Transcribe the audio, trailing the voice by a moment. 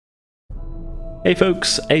Hey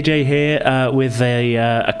folks, AJ here with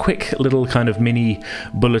a quick little kind of mini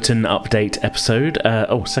bulletin update episode.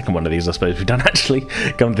 Second one of these I suppose we've done actually,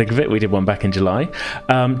 come to think of it, we did one back in July.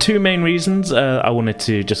 Two main reasons I wanted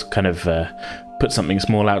to just kind of put something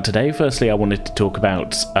small out today. Firstly, I wanted to talk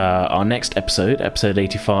about our next episode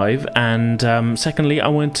 85, and secondly, I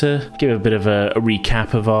wanted to give a bit of a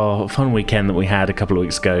recap of our fun weekend that we had a couple of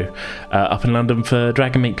weeks ago up in London for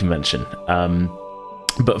Dragon Meet Convention.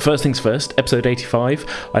 But first things first, episode 85,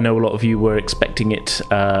 I know a lot of you were expecting it,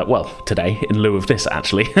 today, in lieu of this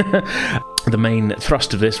actually. The main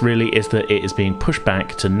thrust of this really is that it is being pushed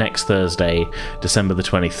back to next Thursday, December the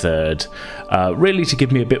 23rd, really to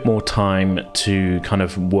give me a bit more time to kind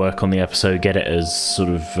of work on the episode, get it as sort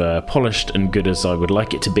of polished and good as I would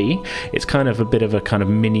like it to be. It's kind of a bit of a kind of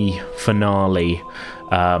mini finale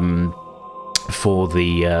for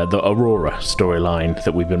the Aurora storyline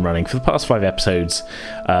that we've been running for the past 5 episodes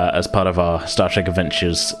as part of our Star Trek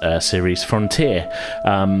Adventures series Frontier.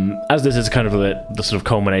 As this is kind of the sort of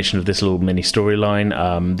culmination of this little mini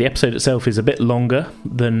storyline, the episode itself is a bit longer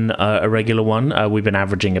than a regular one. We've been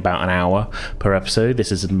averaging about an hour per episode.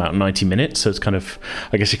 This is about 90 minutes, so it's kind of,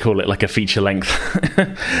 I guess you call it like a feature length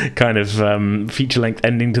kind of feature length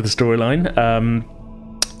ending to the storyline.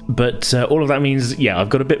 But all of that means, I've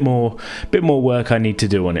got a bit more work I need to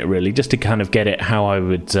do on it, really, just to kind of get it how I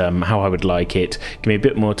would like it. Give me a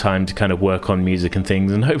bit more time to kind of work on music and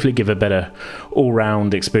things, and hopefully give a better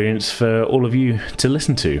all-round experience for all of you to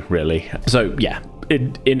listen to, really. So,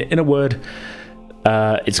 in a word,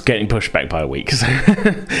 it's getting pushed back by a week, so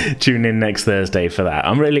tune in next Thursday for that.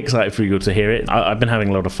 I'm really excited for you all to hear it. I've been having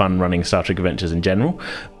a lot of fun running Star Trek Adventures in general,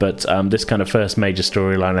 but this kind of first major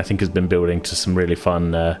storyline I think has been building to some really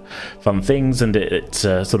fun things, and it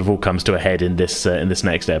sort of all comes to a head in this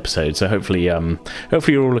next episode. So hopefully you're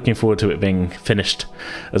all looking forward to it being finished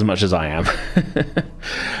as much as I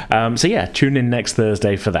am. Tune in next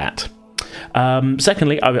Thursday for that.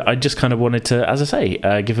 Secondly, I just kind of wanted to, as I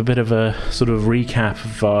say, give a bit of a sort of recap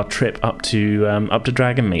of our trip up to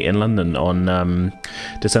Dragon Meet in London on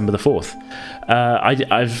December the 4th.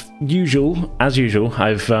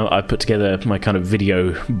 I've put together my kind of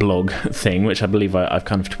video blog thing, which I believe I've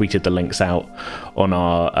kind of tweeted the links out on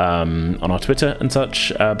our Twitter and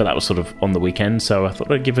such. But that was sort of on the weekend, so I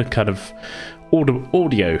thought I'd give a kind of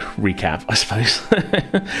audio recap, I suppose.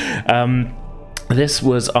 This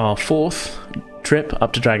was our 4th trip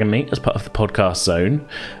up to Dragon Meet as part of the podcast zone.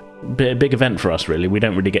 A big event for us, really. We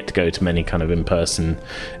don't really get to go to many kind of in-person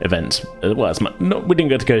events. We didn't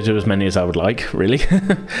get to go to as many as I would like, really.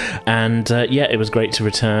 And it was great to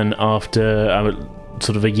return after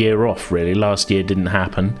sort of a year off, really. Last year didn't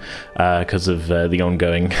happen because of the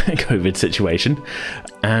ongoing COVID situation.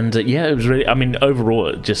 And it was really, I mean,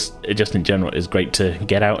 overall, just in general, it was great to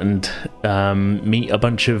get out and meet a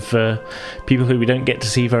bunch of people who we don't get to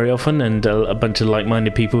see very often, and a bunch of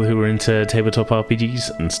like-minded people who were into tabletop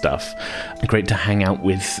RPGs and stuff. Great to hang out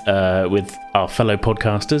with our fellow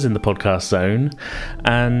podcasters in the podcast zone,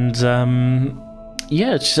 and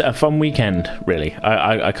it's just a fun weekend, really.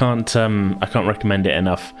 I can't recommend it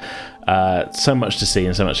enough. So much to see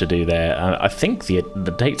and so much to do there. I think the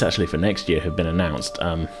dates actually for next year have been announced.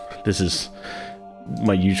 This is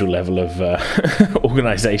my usual level of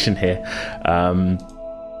organisation here.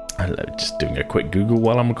 Just doing a quick Google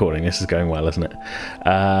while I'm recording. This is going well, isn't it?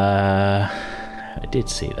 I did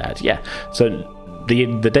see that. Yeah. So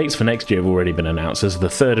the dates for next year have already been announced as the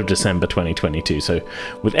 3rd of December 2022, so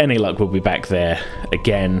with any luck we'll be back there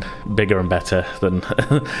again, bigger and better than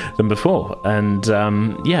before. And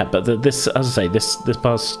this, as I say, this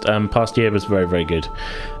past year was very, very good.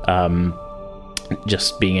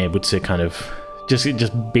 Just being able to kind of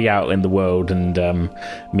just be out in the world and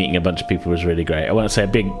meeting a bunch of people was really great. I want to say a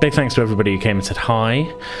big thanks to everybody who came and said hi,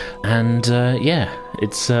 and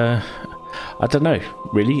it's I don't know,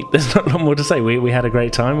 really. There's not a lot more to say. We had a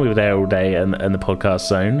great time. We were there all day in the podcast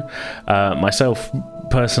zone. Myself,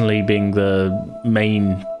 personally, being the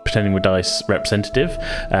main Pretending with Dice representative,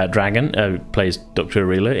 Dragon, who plays Dr.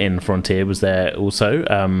 Arila in Frontier, was there also.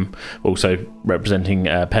 Also representing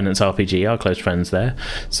Penance RPG, our close friends there.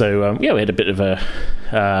 So we had a bit of a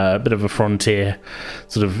Frontier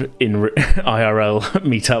sort of in IRL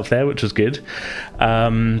meetup there, which was good.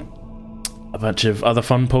 A bunch of other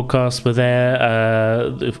fun podcasts were there.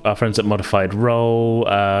 Our friends at Modified Roll,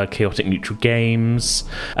 Chaotic Neutral Games,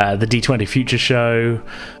 the D20 Future Show,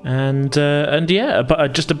 and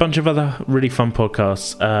just a bunch of other really fun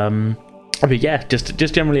podcasts. But yeah, just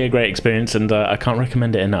generally a great experience, and I can't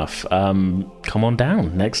recommend it enough. Come on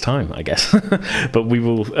down next time, I guess. But we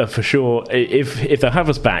will for sure, if they'll have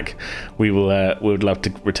us back, we would love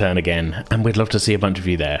to return again, and we'd love to see a bunch of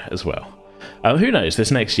you there as well. Who knows,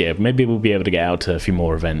 this next year maybe we'll be able to get out to a few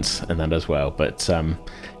more events and that as well. But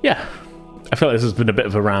yeah, I feel like this has been a bit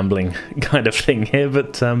of a rambling kind of thing here,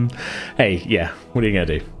 but hey, yeah, what are you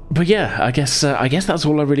gonna do? But yeah, I guess that's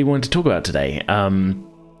all I really wanted to talk about today.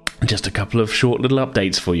 Just a couple of short little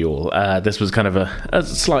updates for you all. This was kind of a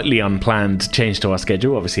slightly unplanned change to our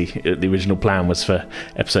schedule. Obviously, the original plan was for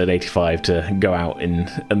episode 85 to go out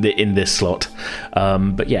in this slot.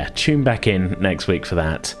 But yeah, tune back in next week for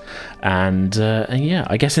that. And yeah,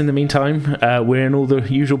 I guess in the meantime, we're in all the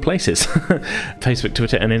usual places. Facebook,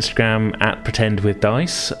 Twitter, and Instagram at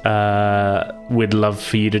PretendWithDice. We'd love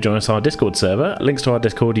for you to join us on our Discord server. Links to our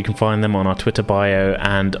Discord, you can find them on our Twitter bio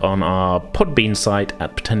and on our Podbean site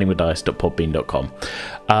at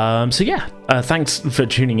pretendingwithdice.podbean.com. So yeah, thanks for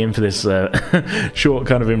tuning in for this short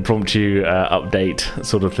kind of impromptu update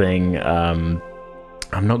sort of thing. I'm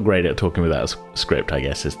not great at talking without a script, I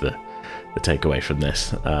guess, is the takeaway from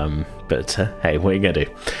this. But hey, what are you gonna do?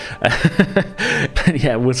 But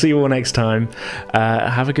yeah, we'll see you all next time.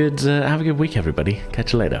 Have a good week, everybody.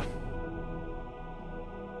 Catch you later.